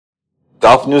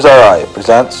GolfNewsRI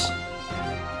presents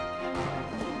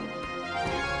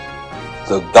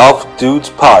the Golf Dudes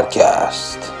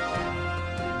Podcast.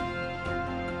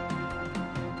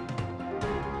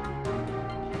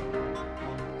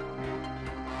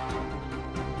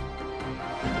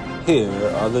 Here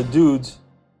are the dudes.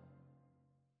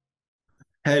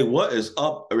 Hey, what is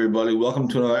up, everybody? Welcome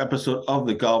to another episode of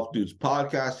the Golf Dudes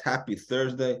Podcast. Happy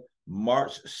Thursday,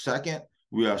 March 2nd.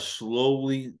 We are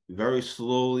very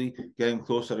slowly getting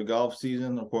closer to golf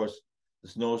season. Of course, the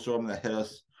snowstorm that hit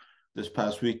us this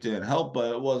past week didn't help,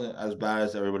 but it wasn't as bad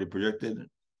as everybody predicted.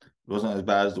 It wasn't as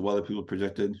bad as the weather people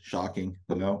predicted. Shocking,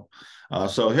 you know?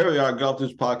 So here we are, Golf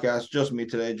Dudes Podcast. Just me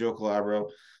today, Joe Calabro.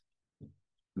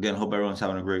 Again, hope everyone's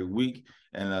having a great week.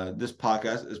 And this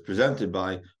podcast is presented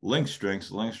by Link's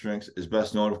Drinks. Link's Drinks is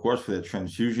best known, of course, for their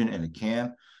transfusion in a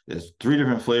can. There's 3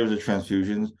 different flavors of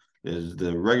transfusions. There's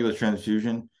the regular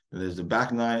transfusion, there's the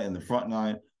back 9 and the front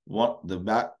 9.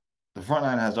 The front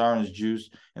 9 has orange juice,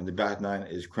 and the back 9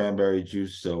 is cranberry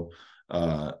juice. So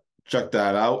check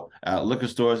that out at liquor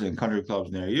stores and country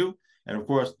clubs near you. And of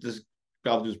course, this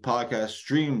Golf News podcast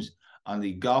streams on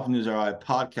the GolfNewsRI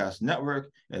podcast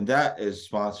network, and that is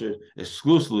sponsored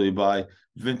exclusively by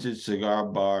Vintage Cigar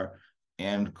Bar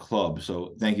and Club.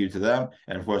 So thank you to them.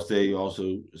 And of course, they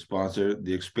also sponsor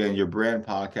the Expand Your Brand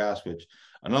podcast, which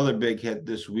another big hit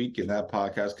this week, and that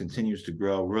podcast continues to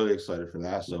grow. Really excited for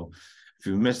that. So if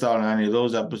you missed out on any of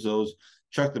those episodes,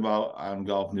 check them out on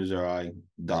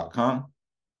golfnewsri.com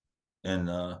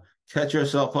and catch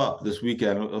yourself up this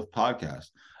weekend of podcasts.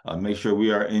 Make sure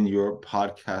we are in your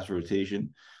podcast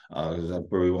rotation because that's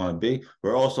where we want to be.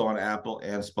 We're also on Apple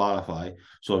and Spotify.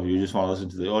 So if you just want to listen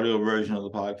to the audio version of the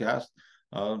podcast,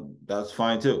 that's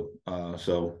fine too.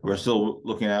 So we're still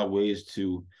looking at ways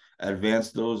to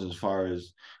advance those as far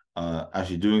as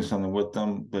actually doing something with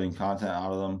them, putting content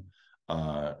out of them.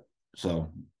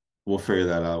 So we'll figure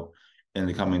that out in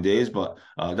the coming days. But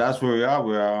that's where we are.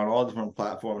 We are on all different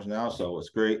platforms now. So it's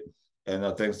great.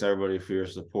 And thanks to everybody for your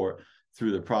support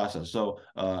through the process. So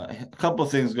a couple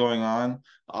of things going on.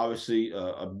 Obviously,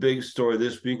 a big story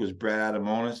this week was Brad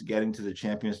Adamonis getting to the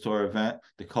Champions Tour event,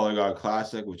 the Color Guard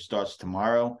Classic, which starts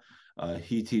tomorrow.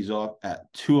 He tees off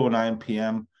at 2:09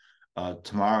 p.m.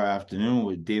 Tomorrow afternoon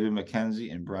with David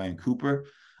McKenzie and Brian Cooper.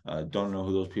 Don't know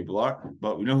who those people are,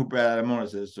 but we know who Brad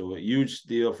Adamonis is, so a huge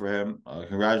deal for him.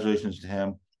 Congratulations to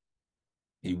him.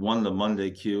 He won the Monday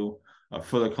Q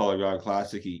for the Color Guard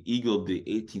Classic. He eagled the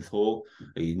 18th hole.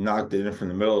 He knocked it in from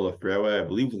the middle of the fairway, I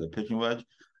believe, with a pitching wedge.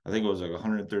 I think it was like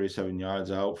 137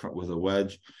 yards out with a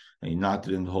wedge, and he knocked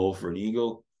it in the hole for an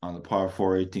eagle on the par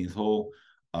 4 18th hole.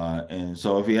 And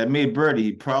so if he had made birdie,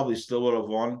 he probably still would have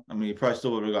won. I mean, he probably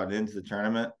still would have gotten into the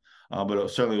tournament, but it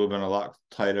certainly would have been a lot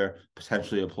tighter,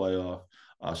 potentially a playoff.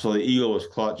 So the eagle was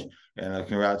clutch, and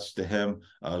congrats to him.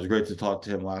 It was great to talk to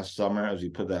him last summer as he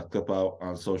put that clip out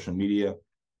on social media.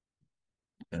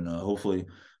 And hopefully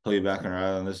he'll be back on our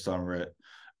island this summer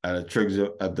at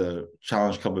the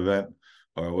Challenge Cup event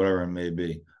or whatever it may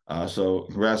be. So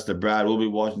congrats to Brad. We'll be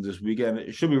watching this weekend.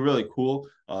 It should be really cool.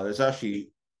 There's actually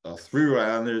 3 Rhode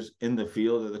Islanders in the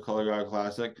field at the Color Guard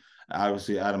Classic.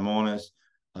 Obviously, Adamonis,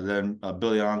 then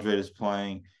Billy Andrade is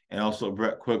playing, and also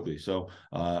Brad Quigley. So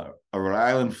a Rhode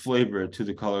Island flavor to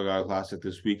the Color Guard Classic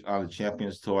this week on the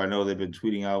Champions Tour. I know they've been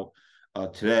tweeting out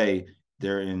today.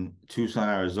 They're in Tucson,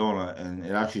 Arizona, and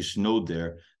it actually snowed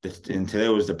there. And today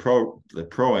was the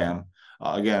Pro-Am.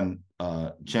 Again,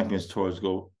 Champions Tour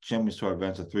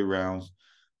events are 3 rounds.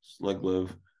 Like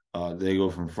live, they go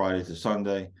from Friday to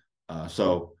Sunday.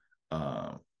 So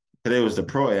today was the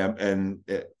Pro-Am, and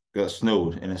it got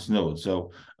snowed, and it snowed.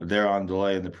 So they're on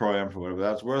delay in the Pro-Am for whatever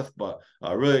that's worth. But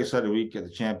a really excited week at the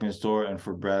Champions Tour, and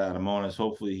for Brad Adamonis,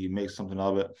 hopefully he makes something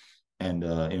of it and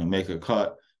make a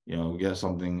cut. Get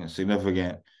something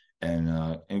significant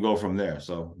and go from there.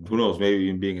 So who knows? Maybe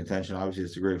even being intention. Obviously,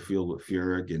 it's a great field with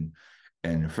Furyk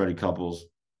and Freddie Couples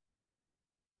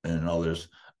and others.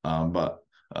 But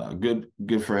good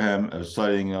for him.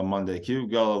 Exciting Monday Q.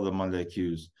 Gotta love the Monday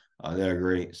Qs. They're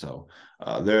great. So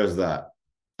there's that.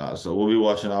 So we'll be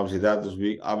watching obviously that this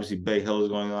week. Obviously, Bay Hill is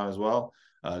going on as well.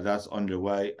 That's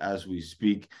underway as we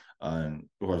speak. And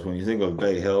of course, when you think of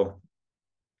Bay Hill,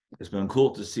 it's been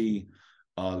cool to see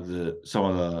some of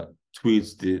the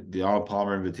tweets. The Arnold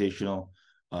Palmer Invitational,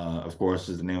 of course,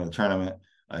 is the name of the tournament,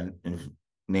 and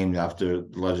named after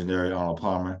the legendary Arnold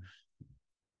Palmer.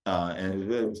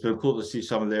 And it's been cool to see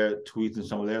some of their tweets and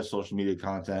some of their social media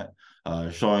content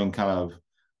showing kind of,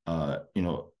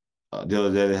 the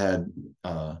other day they had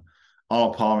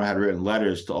Arnold Palmer had written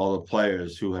letters to all the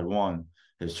players who had won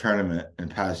his tournament in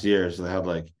past years. So they had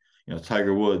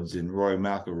Tiger Woods and Rory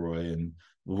McIlroy and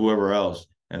whoever else,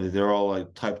 and they're all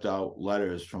like typed out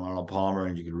letters from Arnold Palmer,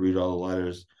 and you could read all the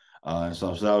letters and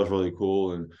stuff. So that was really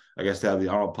cool. And I guess to have the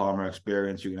Arnold Palmer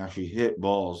experience, you can actually hit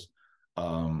balls.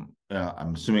 I'm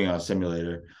assuming on a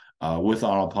simulator with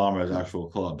Arnold Palmer's actual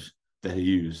clubs that he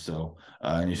used. So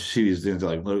and you see these things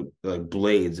like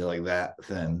blades, they're like that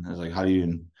thin. It's like how do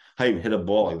you even hit a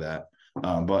ball like that?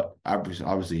 But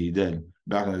obviously he did.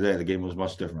 Back in the day, the game was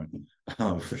much different,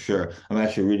 for sure. I'm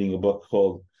actually reading a book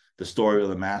called "The Story of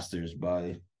the Masters"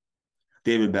 by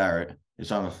David Barrett.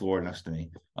 It's on the floor next to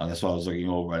me. That's why I was looking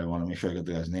over. I want to make sure I got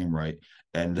the guy's name right.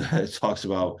 And it talks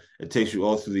about it takes you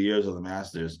all through the years of the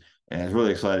Masters, and it's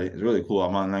really exciting. It's really cool.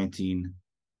 I'm on 19. I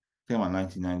think I'm on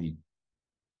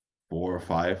 1994 or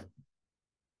five,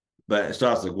 but it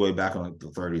starts like way back in like the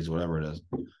 30s, whatever it is.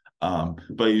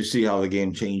 But you see how the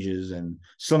game changes, and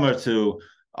similar to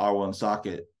our one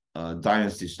socket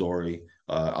dynasty story,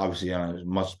 obviously on a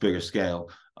much bigger scale.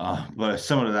 But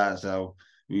similar to that is how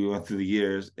we went through the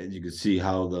years, and you could see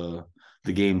how the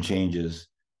game changes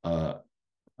uh,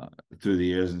 through the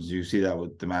years, and you see that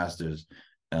with the Masters,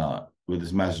 with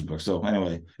this Masters book. So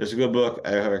anyway, it's a good book.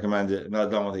 I recommend it. I'm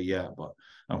not done with it yet, but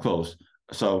I'm close.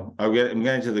 So I'm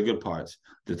getting to the good parts,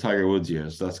 the Tiger Woods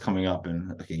years. So that's coming up in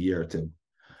like a year or two.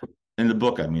 In the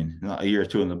book, I mean, not a year or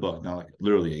two in the book, not like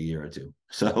literally a year or two.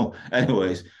 So,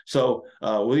 anyways, with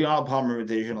the Arnold Palmer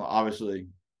Invitational, obviously,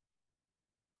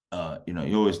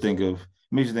 you always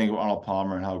makes you think of Arnold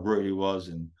Palmer and how great he was,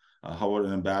 and how what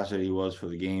an ambassador he was for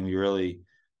the game. He really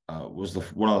was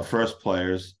one of the first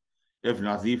players, if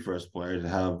not the first player, to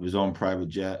have his own private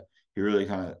jet. He really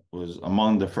kind of was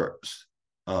among the first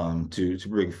to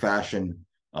bring fashion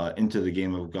into the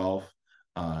game of golf,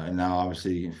 and now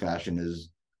obviously fashion is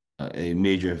a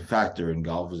major factor in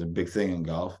golf, is a big thing in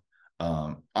golf.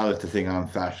 I like to think I'm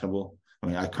fashionable. I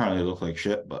mean, I currently look like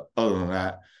shit, but other than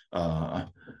that, uh,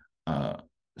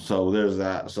 so there's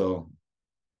that. So,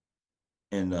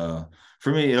 and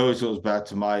for me, it always goes back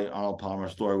to my Arnold Palmer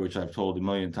story, which I've told a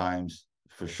million times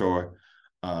for sure.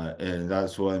 And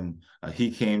that's when he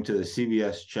came to the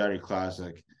CBS Charity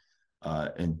Classic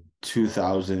in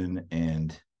 2000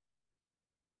 and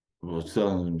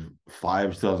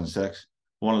 2005, 2006,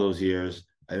 one of those years.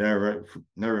 I never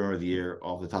remember the year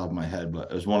off the top of my head,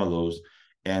 but it was one of those.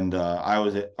 And I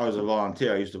was a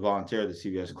volunteer. I used to volunteer at the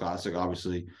CBS Classic,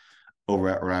 obviously, over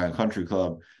at Ryan Country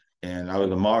Club, and I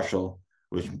was a marshal,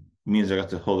 which means I got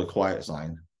to hold a quiet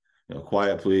sign,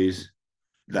 quiet please.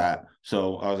 That.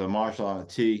 So I was a marshal on a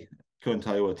tee. Couldn't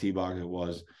tell you what tee box it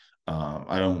was.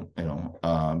 I don't,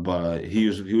 but he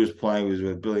was playing. He was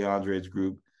with Billy Andrade's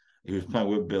group. He was playing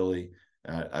with Billy.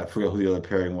 I forget who the other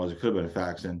pairing was. It could have been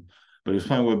Faxon, but he was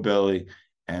playing with Billy,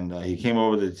 and he came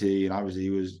over the tee. And obviously, he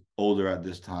was older at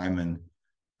this time and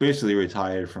basically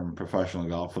retired from professional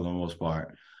golf for the most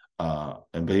part. But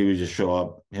he would just show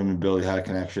up. Him and Billy had a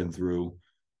connection through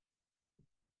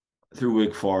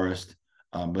Wake Forest.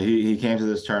 But he came to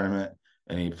this tournament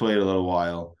and he played a little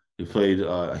while. He played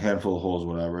a handful of holes,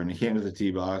 whatever, and he came to the tee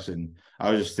box, and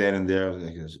I was just standing there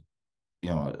like this,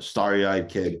 a starry-eyed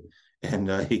kid, and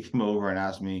he came over and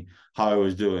asked me how I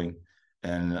was doing,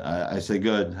 and I said,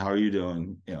 "Good. How are you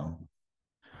doing?"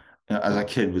 As a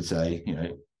kid would say,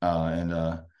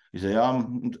 and he said,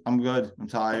 I'm good. I'm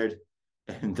tired,"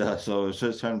 and so it was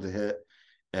his turn to hit,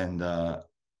 and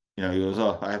he goes,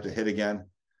 "Oh, I have to hit again."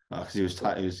 Because he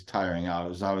was tiring out. It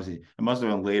was obviously, it must have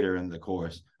been later in the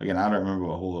course. Again, I don't remember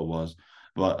what hole it was,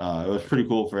 but it was pretty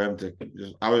cool for him to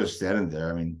I was just standing there.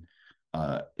 I mean,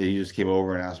 he just came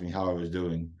over and asked me how I was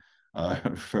doing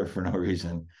for no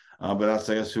reason. But that's,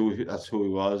 I guess, who he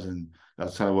was, and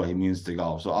that's kind of what he means to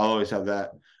golf. So I'll always have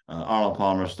that Arnold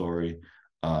Palmer story,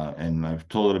 and I've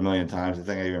told it a million times. I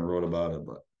think I even wrote about it,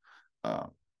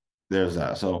 but there's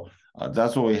that. So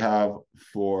that's what we have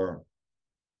for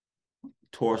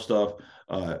tour stuff.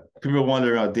 People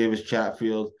wondering about Davis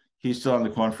Chatfield. He's still on the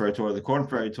Corn Ferry Tour. The Corn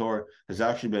Ferry Tour has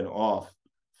actually been off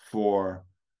for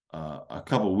a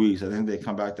couple of weeks. I think they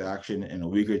come back to action in a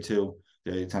week or two.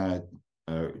 They kind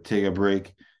of take a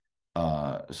break.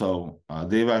 So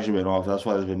they've actually been off. That's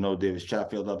why there's been no Davis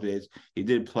Chatfield updates. He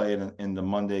did play in the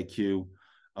Monday queue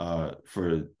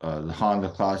for the Honda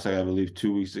Classic, I believe,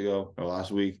 2 weeks ago or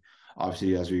last week.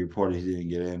 Obviously, as we reported, he didn't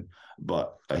get in,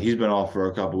 but he's been off for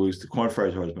a couple of weeks. The Corn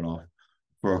Ferry Tour has been off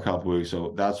for a couple of weeks,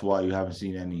 so that's why you haven't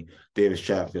seen any Davis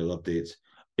Chatfield updates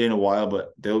in a while, but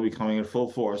they'll be coming in full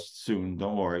force soon.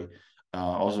 Don't worry.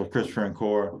 Also, Christopher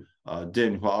Encore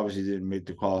obviously didn't make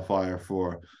the qualifier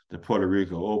for the Puerto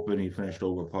Rico Open. He finished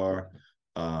over par,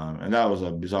 and that was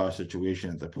a bizarre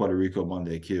situation at the Puerto Rico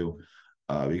Monday queue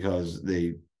because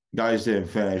the guys didn't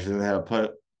finish, and they had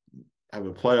have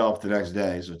a playoff the next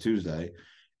day, so Tuesday,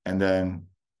 and then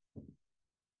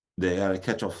they had to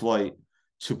catch a flight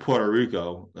to Puerto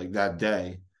Rico like that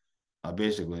day,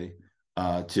 basically,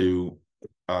 to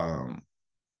go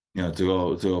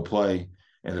play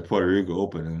in the Puerto Rico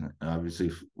Open, and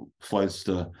obviously flights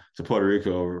to Puerto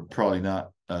Rico are probably not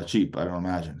cheap, I don't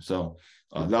imagine. So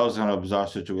that was kind of a bizarre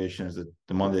situation, is that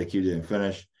the Monday Q didn't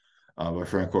finish, but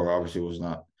Francoeur obviously was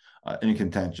not in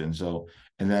contention. So,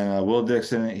 and then Will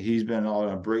Dixon, he's been on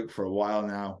a break for a while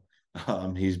now.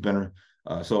 He's been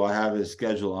so I have his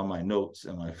schedule on my notes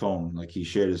and my phone, like he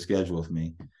shared his schedule with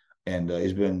me, and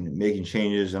he's been making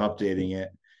changes and updating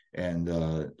it and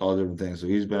all different things. So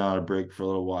he's been on a break for a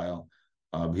little while.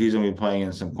 He's going to be playing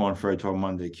in some Corn Ferry Tour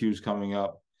Monday Qs coming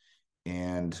up.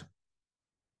 And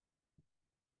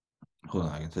hold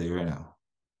on, I can tell you right now.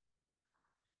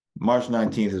 March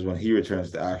 19th is when he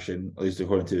returns to action, at least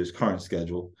according to his current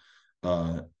schedule.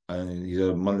 And he's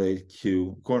a Monday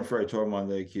Q, Corn Ferry Tour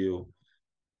Monday Q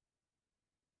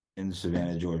in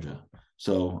Savannah, Georgia.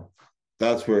 So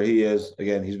that's where he is.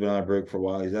 Again, he's been on a break for a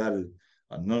while. He's added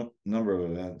a number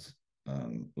of events. A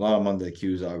lot of Monday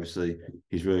Qs, obviously.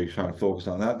 He's really trying to focus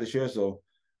on that this year. So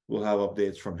we'll have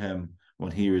updates from him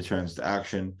when he returns to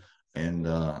action. And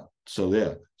so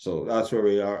that's where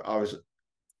we are. Obviously,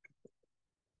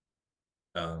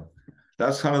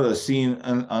 that's kind of the scene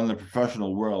on the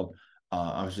professional world.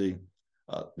 Obviously,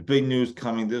 the big news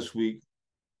coming this week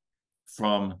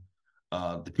from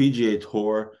the PGA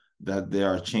Tour, that they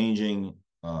are changing,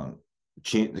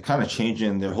 they're kind of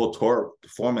changing their whole tour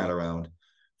format around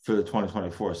for the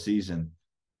 2024 season.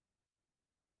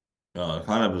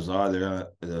 Kind of bizarre.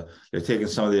 They're taking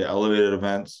some of the elevated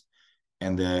events,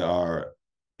 and they are,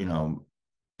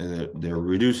 they're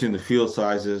reducing the field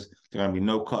sizes. They're going to be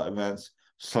no cut events,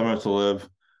 summer to live,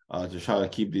 to try to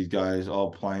keep these guys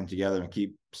all playing together and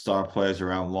keep star players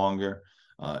around longer.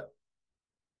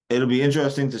 It'll be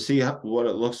interesting to see what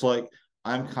it looks like.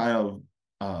 I'm kind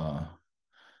of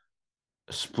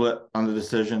split on the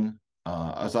decision,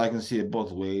 as I can see it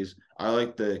both ways. I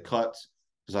like the cuts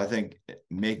because I think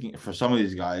making for some of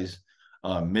these guys,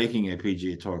 making a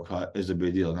PGA Tour cut is a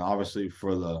big deal. Now, obviously,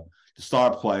 for the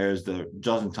star players, the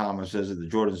Justin Thomases, the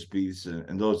Jordan Spieths,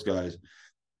 and those guys,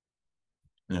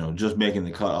 just making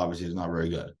the cut obviously is not very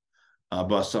good.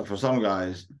 But for some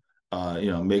guys,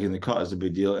 making the cut is a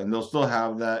big deal, and they'll still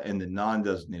have that in the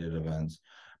non-designated events.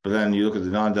 But then you look at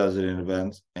the non-designated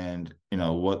events, and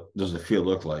what does the field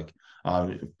look like?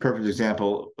 Perfect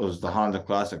example was the Honda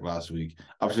Classic last week.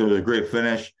 Obviously, it was a great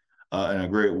finish and a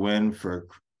great win for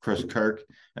Chris Kirk,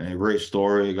 and a great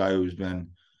story. A guy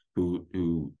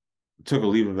who took a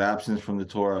leave of absence from the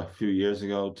tour a few years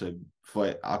ago to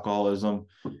fight alcoholism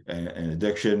and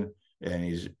addiction, and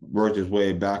he's worked his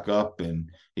way back up. And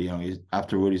he's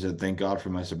afterward he said, "Thank God for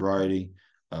my sobriety,"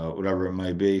 whatever it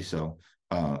might be. So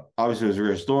obviously it was a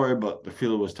great story, but the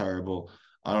field was terrible.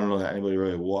 I don't know that anybody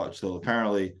really watched. So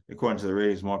apparently, according to the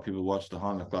ratings, more people watched the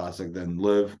Honda Classic than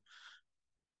Live.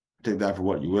 Take that for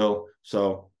what you will.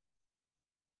 So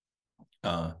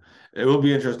it will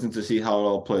be interesting to see how it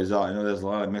all plays out. I know there's a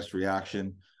lot of mixed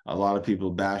reaction, a lot of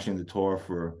people bashing the tour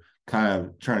for kind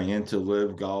of turning into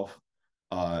Live golf.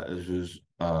 Because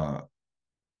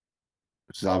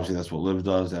obviously that's what Live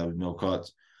does. They have no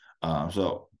cuts.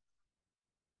 So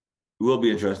it will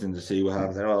be interesting to see what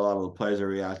happens. I know a lot of the players are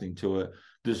reacting to it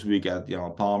this week at the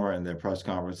Arnold Palmer and their press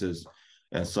conferences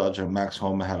and such. And Max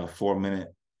Homa had a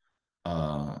 4-minute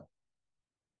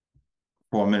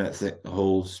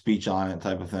whole speech on it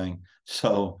type of thing.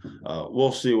 So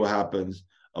we'll see what happens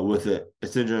with it.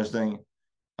 It's interesting.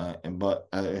 But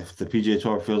if the PGA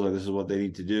Tour feels like this is what they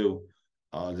need to do,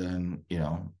 then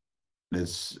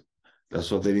that's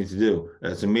what they need to do.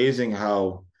 It's amazing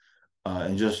how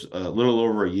in just a little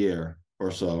over a year or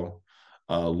so,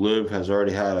 Live has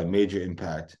already had a major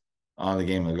impact on the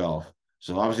game of golf.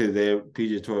 So obviously, the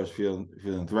PGA Tour is feeling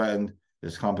threatened.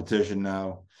 There's competition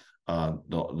now.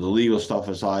 The legal stuff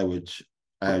aside, which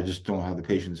I just don't have the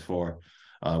patience for.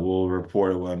 We'll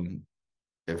report it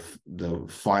if the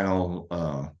final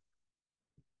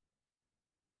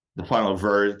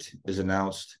verdict is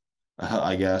announced,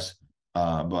 I guess.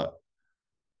 But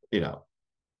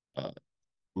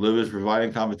Live is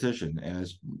providing competition and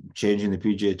it's changing the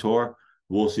PGA Tour.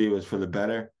 We'll see if it's for the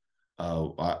better.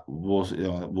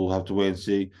 We'll have to wait and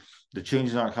see. The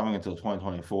changes aren't coming until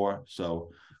 2024.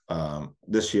 So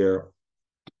this year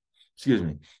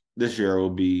will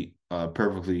be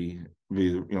obviously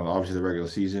the regular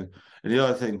season. And the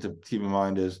other thing to keep in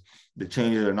mind is the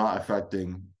changes are not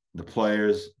affecting the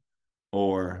players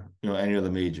or any of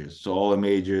the majors. So all the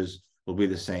majors will be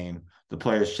the same. The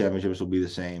Players' Championships will be the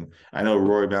same. I know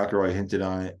Rory McIlroy hinted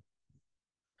on it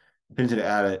hinted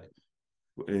at it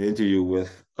in an interview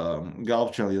with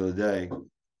Golf Channel the other day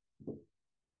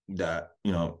that,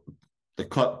 the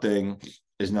cut thing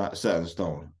is not set in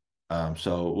stone.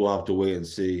 So we'll have to wait and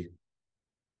see,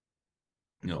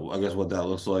 I guess what that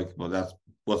looks like, but that's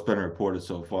what's been reported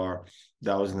so far.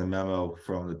 That was in the memo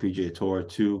from the PGA Tour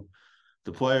to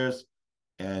the players,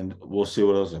 and we'll see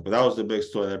what else. But that was the big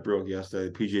story that broke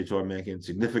yesterday. The PGA Tour making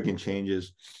significant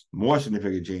changes, more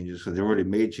significant changes, because they already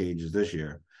made changes this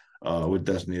year with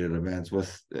designated events,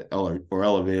 with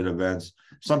elevated events.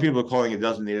 Some people are calling it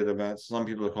designated events. Some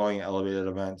people are calling it elevated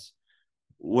events.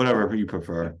 Whatever you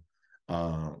prefer.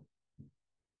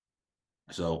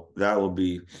 So that will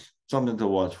be something to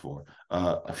watch for.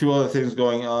 A few other things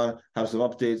going on. Have some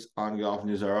updates on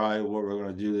GolfNewsRI, what we're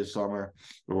going to do this summer,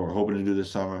 what we're hoping to do this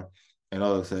summer, and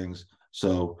other things.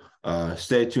 So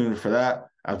stay tuned for that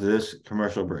after this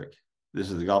commercial break. This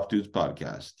is the Golf Dudes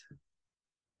Podcast.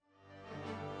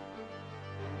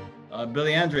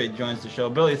 Billy Andrade joins the show.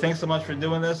 Billy, thanks so much for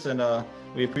doing this, and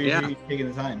we appreciate you taking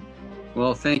the time.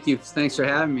 Well, thank you. Thanks for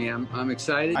having me. I'm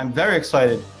excited. I'm very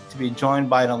excited to be joined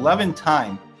by an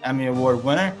 11-time Emmy Award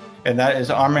winner, and that is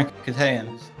Armin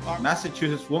Katayan.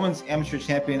 Massachusetts Women's Amateur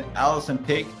Champion Allison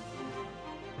Paik.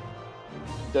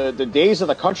 The days of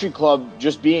the country club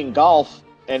just being golf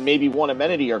and maybe one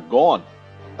amenity are gone.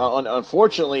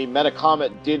 Unfortunately,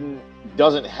 Metacomet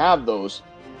doesn't have those.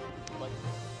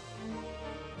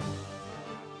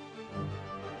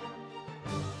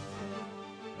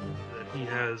 He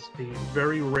has a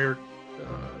very rare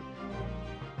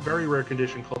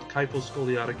condition called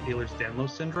kyphoscoliotic Ehlers-Danlos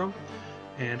syndrome.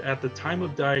 And at the time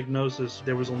of diagnosis,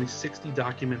 there was only 60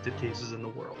 documented cases in the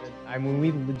world. I mean,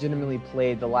 we legitimately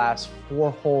played the last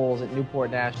 4 holes at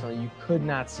Newport National. You could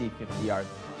not see 50 yards.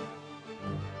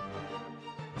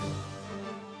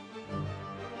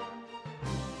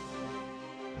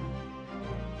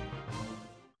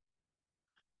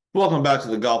 Welcome back to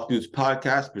the Golf Dudes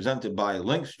Podcast, presented by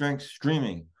Link Strength,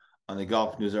 streaming on the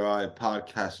GolfNewsRI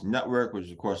Podcast Network, which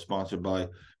is, of course, sponsored by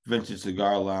Vintage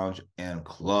Cigar Lounge and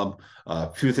Club. A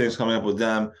few things coming up with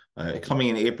them. Coming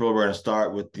in April, we're going to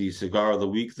start with the Cigar of the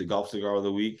Week, the Golf Cigar of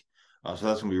the Week. So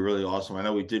that's going to be really awesome. I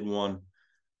know we did one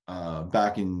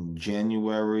back in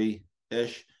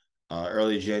January-ish.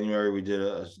 Early January, we did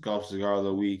a Golf Cigar of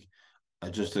the Week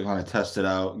just to kind of test it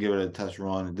out, give it a test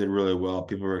run. It did really well.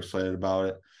 People were excited about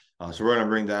it. So we're going to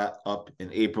bring that up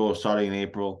in April, starting in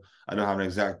April. I don't have an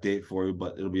exact date for you,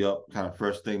 but it'll be up kind of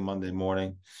first thing Monday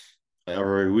morning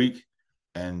every week.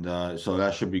 And so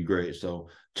that should be great. So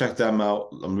check them out.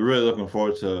 I'm really looking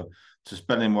forward to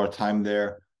spending more time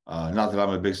there. Not that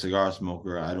I'm a big cigar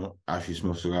smoker. I don't actually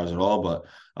smoke cigars at all, but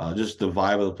just the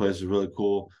vibe of the place is really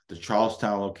cool. The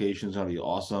Charlestown location is going to be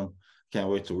awesome. Can't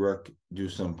wait to do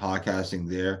some podcasting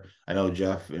there. I know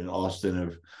Jeff and Austin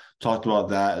have talked about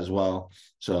that as well.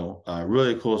 So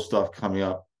really cool stuff coming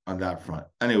up on that front.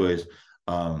 Anyways,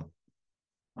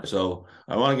 so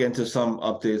I want to get into some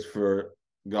updates for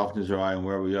GolfNewsRI and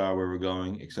where we are, where we're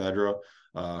going, etc.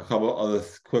 A couple other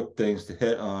quick things to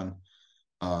hit on.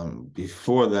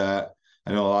 Before that,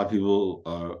 I know a lot of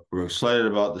people were excited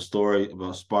about the story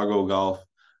about Spargo Golf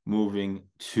moving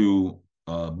to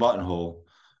Buttonhole,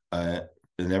 and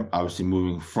they're obviously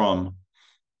moving from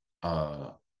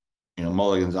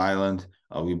Mulligan's Island.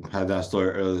 We had that story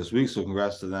earlier this week, so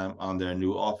congrats to them on their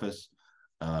new office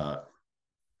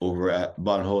over at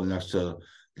Buttonhole next to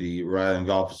the Rhode Island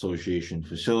Golf Association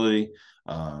facility.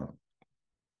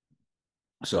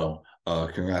 So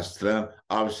congrats to them.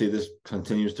 Obviously, this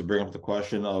continues to bring up the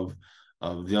question of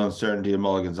the uncertainty of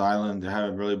Mulligan's Island. There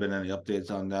haven't really been any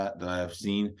updates on that I have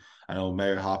seen. I know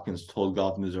Mayor Hopkins told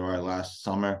GolfNewsRI last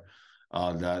summer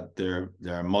that there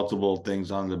are multiple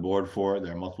things on the board for it.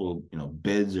 There are multiple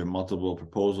bids or multiple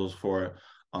proposals for it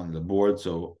on the board.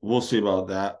 So we'll see about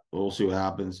that. We'll see what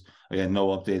happens. Again, no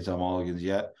updates on Mulligan's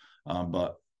yet.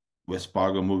 But with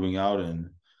Spargo moving out, and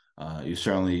you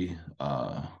certainly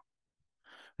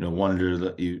wonder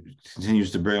that you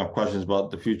continues to bring up questions about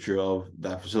the future of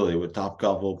that facility with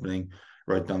Topgolf opening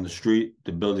right down the street.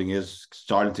 The building is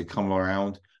starting to come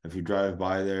around. If you drive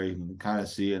by there, you can kind of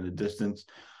see it in the distance.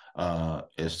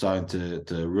 It's starting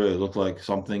to really look like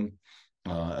something.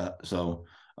 So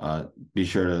be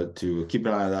sure to keep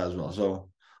an eye on that as well. So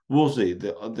we'll see.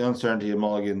 The uncertainty of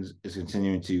Mulligan's is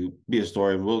continuing to be a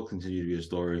story and will continue to be a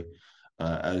story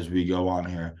as we go on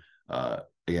here.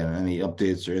 Again, any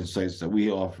updates or insights that we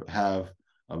have,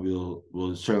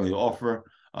 we'll certainly offer.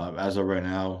 As of right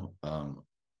now,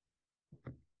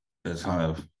 it's kind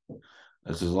of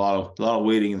there's a lot of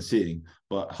waiting and seeing.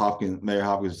 But Mayor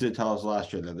Hopkins did tell us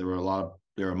last year that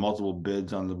there were multiple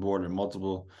bids on the board and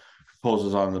multiple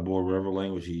proposals on the board, whatever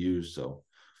language he used. So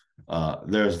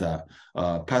there's that.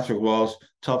 Patrick Wells,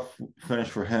 tough finish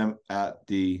for him at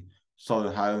the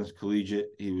Southern Highlands Collegiate.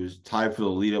 He was tied for the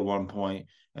lead at one point,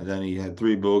 and then he had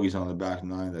 3 bogeys on the back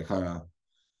nine that kind of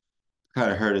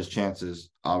hurt his chances.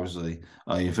 Obviously,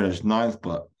 he finished 9th,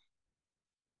 but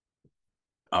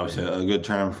obviously a good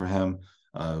tournament for him.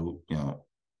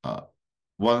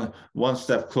 One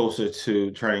step closer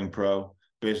to turning pro.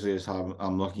 Basically, is how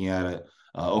I'm looking at it.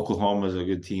 Oklahoma is a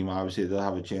good team. Obviously, they'll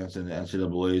have a chance in the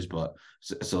NCAA's, but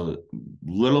it's a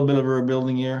little bit of a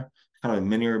rebuilding year, kind of a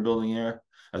mini rebuilding year,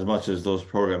 as much as those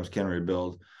programs can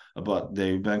rebuild. But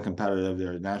they've been competitive.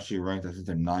 They're nationally ranked. I think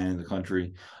they're 9 in the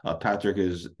country. Patrick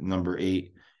is number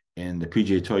 8 in the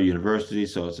PGA Tour University,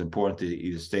 so it's important to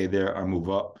either stay there or move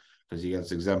up because he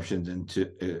gets exemptions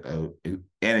into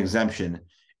an exemption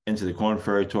into the Korn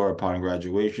Ferry Tour upon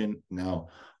graduation. Now,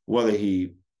 whether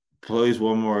he plays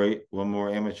one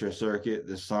more amateur circuit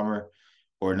this summer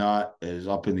or not is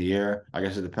up in the air. I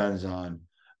guess it depends on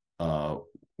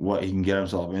what he can get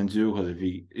himself into. Because if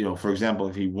he, for example,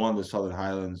 if he won the Southern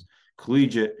Highlands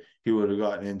Collegiate, he would have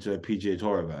gotten into a PGA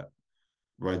Tour event,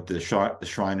 right? The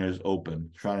Shriners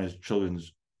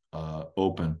Children's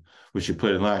Open, which he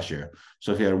played in last year.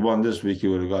 So if he had won this week, he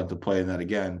would have gotten to play in that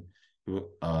again.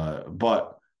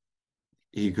 But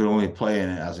he could only play in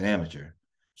it as an amateur.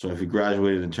 So if he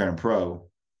graduated and turned pro,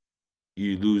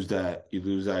 you lose that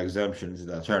exemption into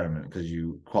that tournament because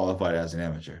you qualified as an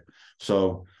amateur.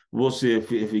 So we'll see if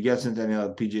he gets into any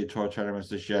other PGA Tour tournaments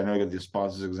this year. I know he got the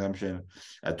sponsors exemption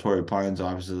at Torrey Pines,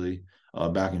 obviously,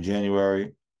 back in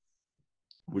January,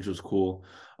 which was cool.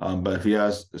 But if he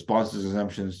has sponsors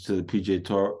exemptions to the PGA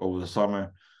Tour over the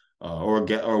summer, or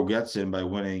gets in by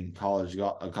winning a college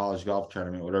golf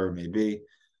tournament, whatever it may be,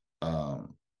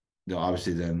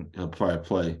 obviously then he'll probably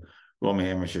play Roman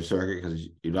amateur circuit because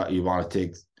you want to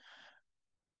take.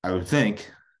 I would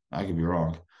think, I could be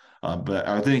wrong, but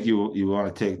I think you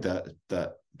want to take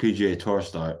that PGA Tour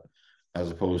start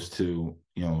as opposed to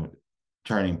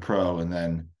turning pro and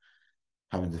then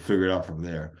having to figure it out from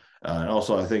there. And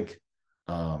also, I think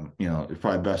it's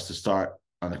probably best to start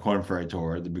on the Korn Ferry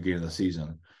Tour at the beginning of the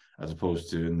season as opposed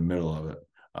to in the middle of it.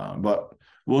 But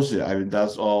we'll see. I mean,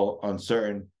 that's all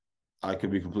uncertain. I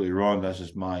could be completely wrong. That's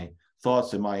just my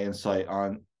thoughts and my insight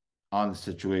on the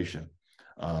situation.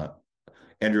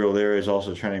 Andrew O'Leary is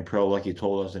also training pro, like he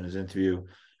told us in his interview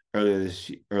earlier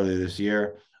this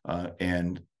year, or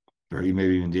he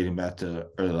maybe even dating back to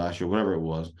early last year, whatever it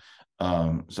was.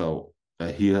 So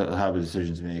he'll have a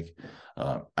decision to make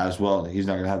as well. He's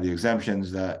not going to have the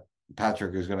exemptions that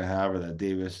Patrick is going to have, or that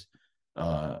Davis.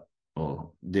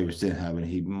 Davis didn't have it.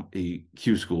 He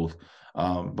Q schooled,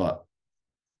 but.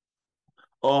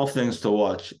 All things to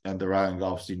watch at the Rhode Island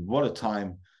golf scene. What a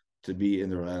time to be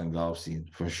in the Rhode Island golf scene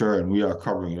for sure, and we are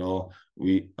covering it all.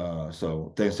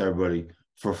 So thanks to everybody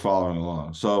for following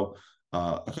along. So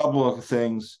a couple of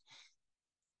things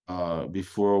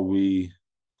before we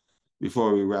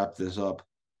wrap this up,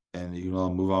 and you can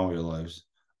all move on with your lives.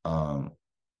 So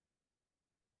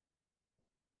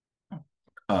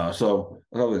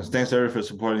a couple things. Thanks everybody for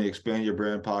supporting the Expand Your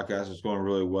Brand podcast. It's going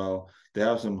really well. They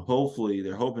have some. Hopefully,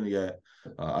 they're hoping to get.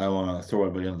 I don't want to throw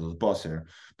anybody under the bus here,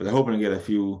 but they're hoping to get a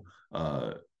few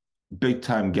big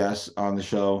time guests on the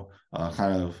show,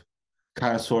 kind of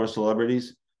sort of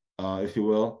celebrities, if you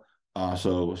will.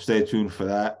 So stay tuned for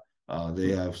that.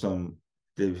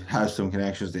 They've had some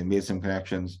connections. They made some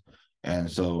connections, and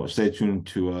so stay tuned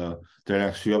to their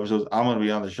next few episodes. I'm going to be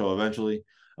on the show eventually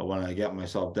when I get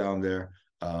myself down there,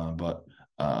 but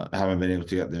I haven't been able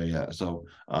to get there yet. So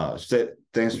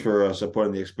thanks for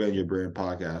supporting the Expand Your Brand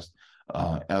podcast.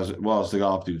 As well as the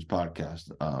Golf Dudes podcast.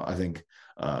 I think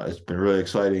it's been really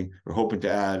exciting. We're hoping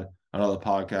to add another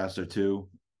podcast or 2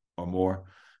 or more.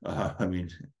 I mean,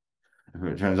 if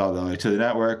it turns out that way, to the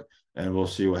network, and we'll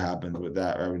see what happens with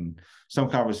that. We're having some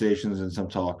conversations and some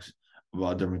talks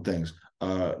about different things.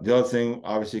 The other thing,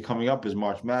 obviously, coming up is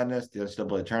March Madness, the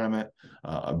NCAA tournament.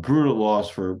 A brutal loss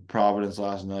for Providence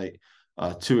last night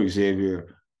to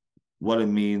Xavier. What it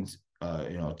means,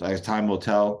 as time will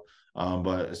tell.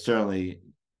 But it certainly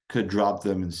could drop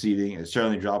them in seeding. It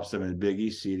certainly drops them in Big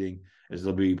East seeding, as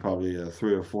they'll be probably a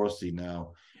 3 or 4 seed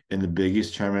now in the Big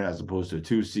East tournament as opposed to a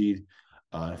 2 seed.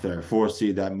 If they're a 4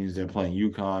 seed, that means they're playing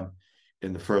UConn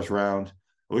in the first round,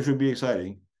 which would be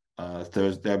exciting.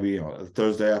 That'd be a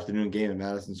Thursday afternoon game at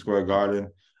Madison Square Garden.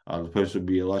 The place would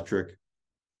be electric,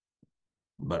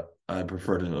 but I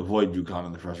prefer to avoid UConn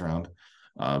in the first round.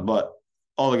 But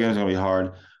all the games are going to be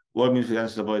hard. What it means for the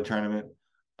NCAA tournament,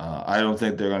 I don't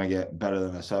think they're going to get better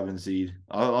than a 7 seed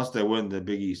unless they win the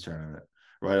Big East tournament,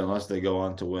 right? Unless they go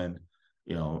on to win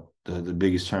the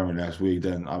biggest tournament next week,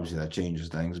 then obviously that changes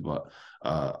things. But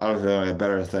I don't think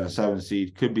better than a 7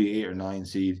 seed, could be 8 or 9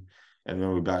 seed, and then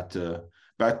we're back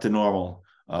to normal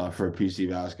for PC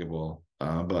basketball.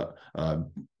 But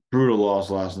brutal loss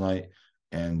last night,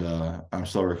 and I'm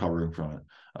still recovering from it.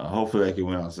 Hopefully, I can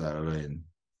win on Saturday and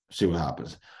see what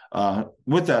happens.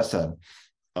 With that said,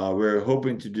 we're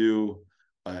hoping to do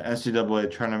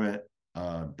NCAA tournament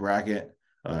bracket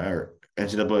or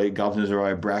NCAA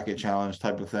GolfNewsRI bracket challenge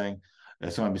type of thing.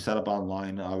 It's going to be set up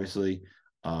online, obviously.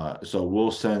 So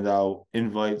we'll send out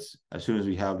invites as soon as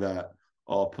we have that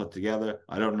all put together.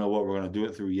 I don't know what we're going to do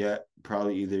it through yet.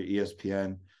 Probably either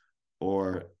ESPN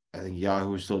or I think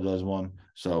Yahoo still does one.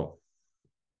 So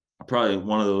probably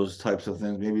one of those types of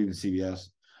things, maybe even CBS.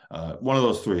 One of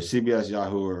those three, CBS,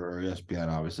 Yahoo, or ESPN,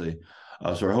 obviously.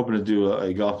 So we're hoping to do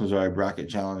a GolfNewsRI bracket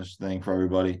challenge thing for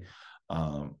everybody.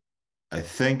 I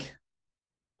think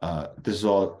this is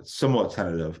all somewhat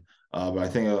tentative, but I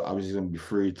think obviously it's going to be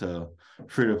free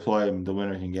to play. And the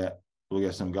winner will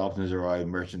get some GolfNewsRI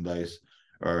merchandise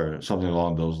or something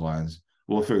along those lines.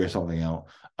 We'll figure something out.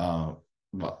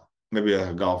 But maybe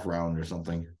a golf round or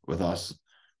something with us.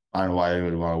 I don't know why I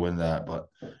would want to win that, but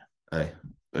hey,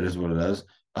 it is what it is.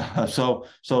 So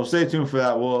stay tuned for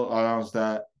that. We'll announce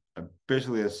that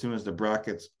basically as soon as the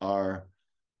brackets are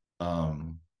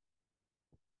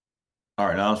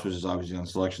announced, which is obviously on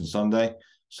Selection Sunday.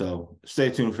 So stay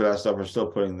tuned for that stuff. We're still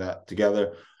putting that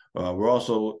together. We're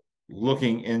also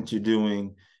looking into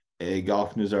doing a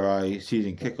GolfNewsRI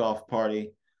season kickoff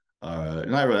party.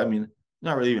 Not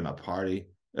really even a party.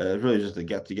 It's really just a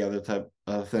get together type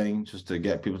of thing, just to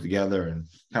get people together and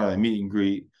kind of a meet and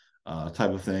greet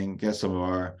type of thing. Get some of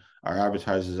our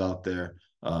advertisers out there.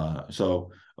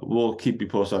 So we'll keep you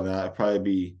posted on that. Could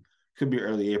be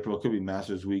early April, could be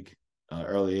Masters Week,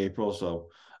 early April. So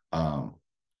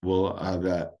we'll have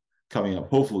that coming up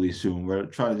hopefully soon. We're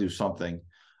trying to do something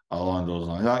along those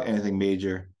lines. Not anything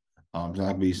major. It's not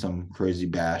gonna be some crazy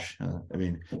bash.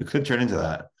 It could turn into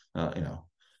that,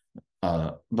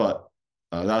 but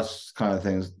that's kind of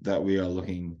things that we are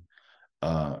looking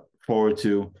forward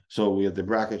to. So we have the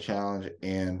bracket challenge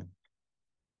and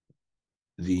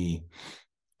the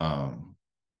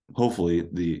hopefully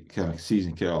the kind of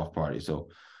season kickoff party. So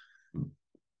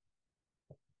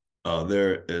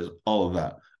there is all of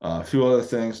that. A few other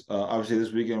things. Obviously,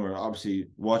 this weekend we're obviously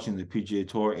watching the PGA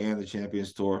Tour and the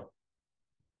Champions Tour.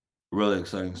 Really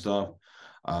exciting stuff.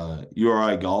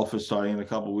 URI Golf is starting in a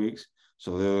couple weeks,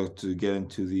 so they're to get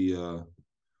into the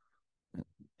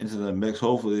mix.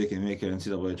 Hopefully, they can make an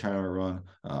NCAA tournament run.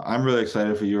 I'm really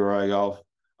excited for URI Golf.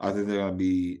 I think they're going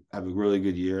to have a really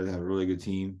good year. They have a really good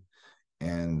team,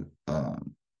 and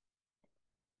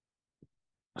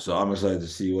so I'm excited to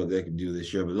see what they can do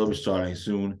this year. But they'll be starting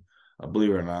soon,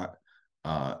 believe it or not.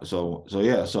 So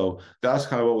that's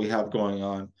kind of what we have going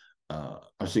on.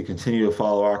 Obviously, continue to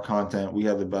follow our content. We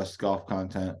have the best golf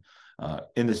content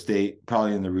in the state,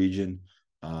 probably in the region,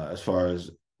 as far as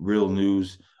real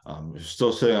news.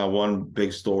 Still sitting on one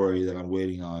big story that I'm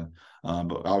waiting on,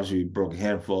 but obviously we broke a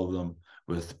handful of them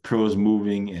with pros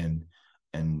moving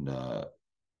and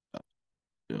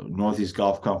Northeast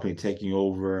Golf Company taking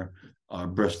over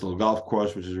Bristol Golf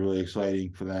Course, which is really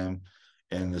exciting for them.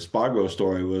 And the Spargo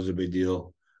story was a big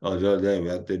deal the other day.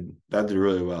 That did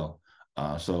really well.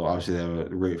 So obviously they have a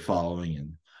great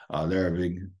following, and they're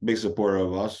a big supporter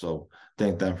of us. So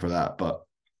thank them for that. But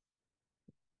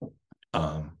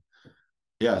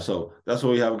so that's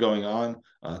what we have going on.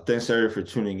 Thanks everybody for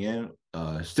tuning in.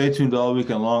 Stay tuned all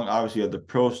weekend long. Obviously, you have the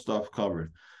pro stuff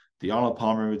covered. The Arnold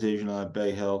Palmer Invitational at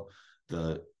Bay Hill,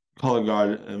 the Color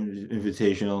Guard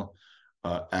Invitational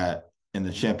in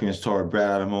the Champions Tour,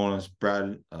 Brad Adamonis,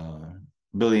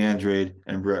 Billy Andrade,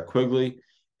 and Brad Quigley,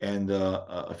 and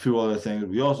a few other things.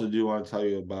 We also do want to tell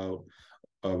you about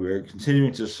we're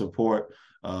continuing to support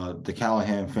the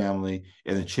Callahan family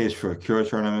in the Chase for a Cure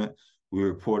tournament. We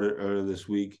reported earlier this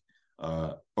week,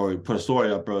 or we put a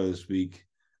story up earlier this week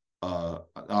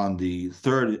on the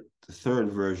third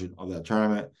version of that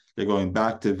tournament. They're going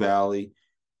back to Valley,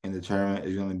 and the tournament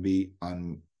is going to be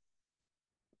on.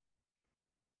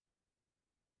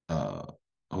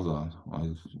 Hold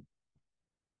on.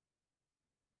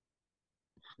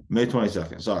 May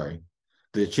 22nd. Sorry.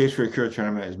 The Chase for a Cure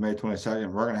tournament is May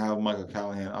 22nd. We're going to have Michael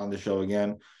Callahan on the show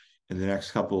again in the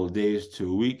next couple of days to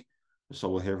a week. So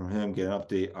we'll hear from him, get an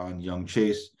update on young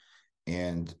Chase,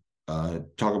 and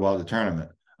talk about the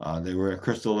tournament. They were at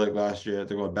Crystal Lake last year.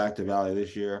 They're going back to Valley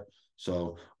this year.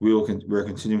 So we're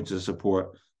continuing to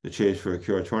support the Chase for a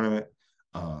Cure tournament.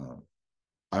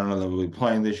 I don't know that we'll be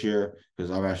playing this year because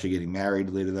I'm actually getting married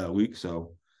later that week.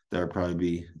 So there'll probably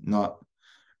be not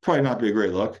Probably not be a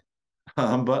great look,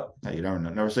 but hey, you never know.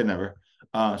 Never say never.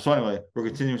 So anyway, we're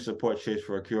continuing to support Chase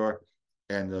for a Cure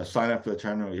and sign up for the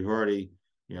tournament. We've already,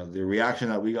 the reaction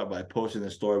that we got by posting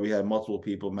the story, we had multiple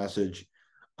people message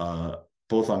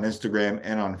both on Instagram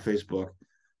and on Facebook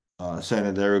saying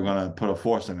that they were going to put a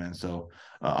foursome in. So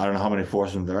I don't know how many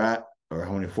foursomes they're at or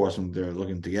how many foursomes they're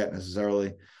looking to get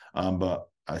necessarily. But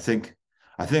I think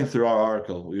through our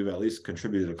article, we've at least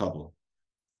contributed a couple.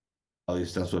 At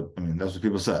least that's what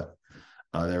people said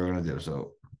they were going to do.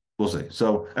 So we'll see.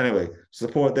 So anyway,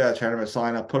 support that tournament,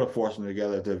 sign up, put a foursome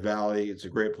together at the Valley. It's a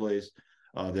great place.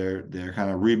 They're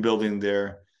kind of rebuilding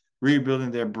their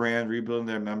brand, rebuilding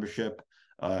their membership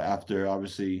after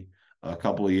obviously a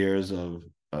couple of years of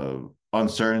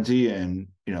uncertainty, and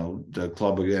the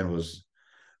club again was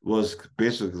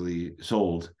basically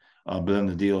sold, but then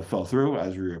the deal fell through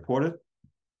as we reported,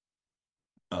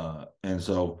 and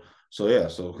so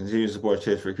continue to support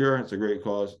Chase for Cure. It's a great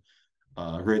cause,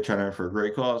 great tournament for a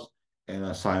great cause,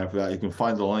 and sign up for that. You can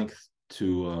find the link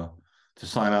to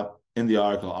sign up in the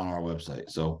article on our website.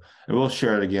 So, and we'll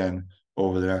share it again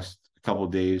over the next couple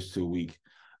of days to a week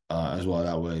as well.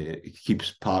 That way,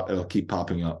 it'll keep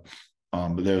popping up.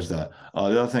 But there's that. The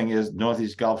other thing is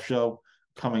Northeast Golf Show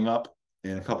coming up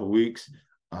in a couple of weeks.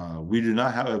 We do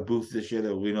not have a booth this year.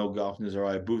 There will be no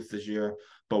GolfNewsRI booth this year,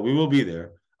 but we will be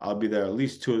there. I'll be there at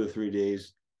least 2 of the 3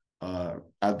 days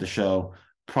at the show,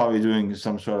 probably doing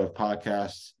some sort of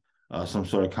podcast, some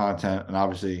sort of content, and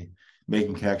obviously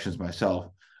making connections myself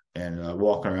and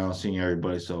walking around seeing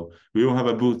everybody. So we won't have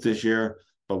a booth this year,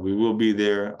 but we will be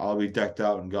there. I'll be decked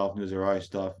out in GolfNewsRI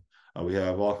stuff. We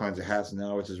have all kinds of hats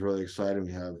now, which is really exciting.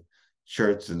 We have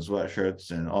shirts and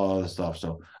sweatshirts and all other stuff.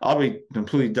 So I'll be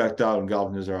completely decked out in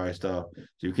GolfNewsRI stuff,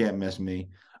 so you can't miss me.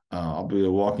 I'll be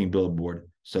a walking billboard.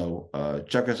 So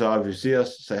check us out. If you see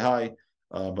us, say hi.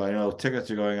 But I know tickets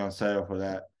are going on sale for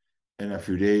that in a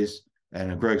few days.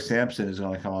 And Greg Sampson is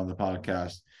going to come on the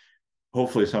podcast,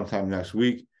 hopefully sometime next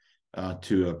week,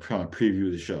 to kind of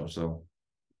preview the show. So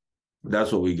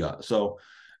that's what we got. So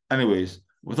anyways,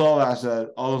 with all that said,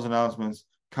 all those announcements,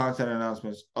 content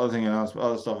announcements,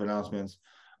 other stuff announcements,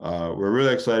 we're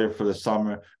really excited for the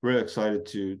summer. Really excited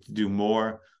to do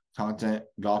more content,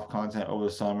 golf content over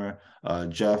the summer.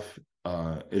 Jeff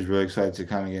is really excited to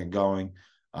kind of get going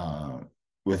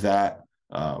with that,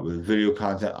 with video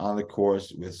content on the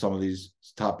course with some of these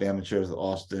top amateurs,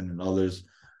 Austin and others.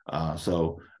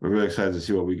 So we're really excited to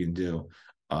see what we can do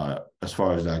as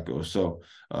far as that goes. So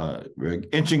we're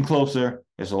inching closer.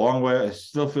 It's a long way. It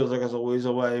still feels like it's a ways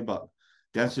away, but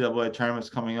the NCAA tournament's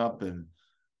coming up, and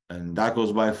that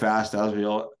goes by fast, as we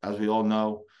all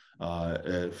know.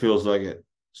 It feels like it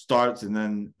starts and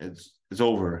then it's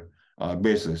over,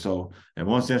 basically. So, and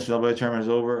once the NCAA tournament is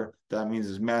over, that means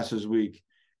it's Masters Week,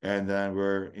 and then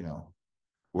we're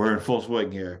in full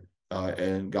swing here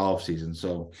in golf season.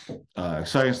 So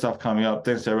exciting stuff coming up.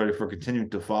 Thanks to everybody for continuing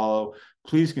to follow.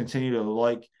 Please continue to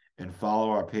like and follow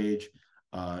our page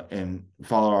and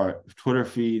follow our Twitter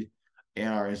feed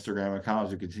and our Instagram account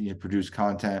as we continue to produce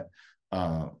content.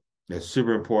 It's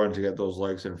super important to get those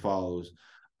likes and follows.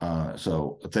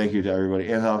 So thank you to everybody.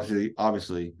 And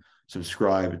obviously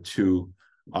subscribe to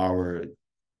our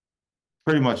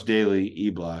pretty much daily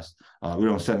e-blast. We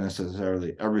don't send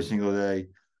necessarily every single day,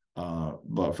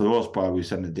 but for the most part, we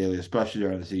send it daily, especially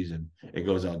during the season. It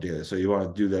goes out daily. So you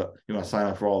want to do that. You want to sign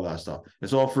up for all that stuff.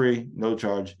 It's all free, no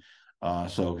charge.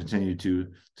 So continue to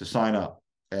sign up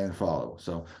and follow.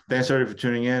 So thanks everybody for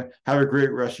tuning in. Have a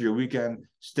great rest of your weekend.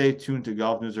 Stay tuned to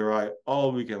GolfNewsRI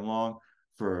all weekend long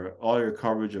for all your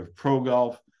coverage of pro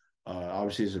golf.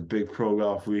 Obviously, it's a big pro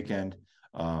golf weekend,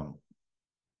 and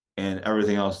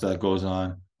everything else that goes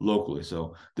on locally.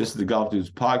 So this is the Golf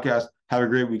Dudes podcast. Have a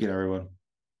great weekend, everyone.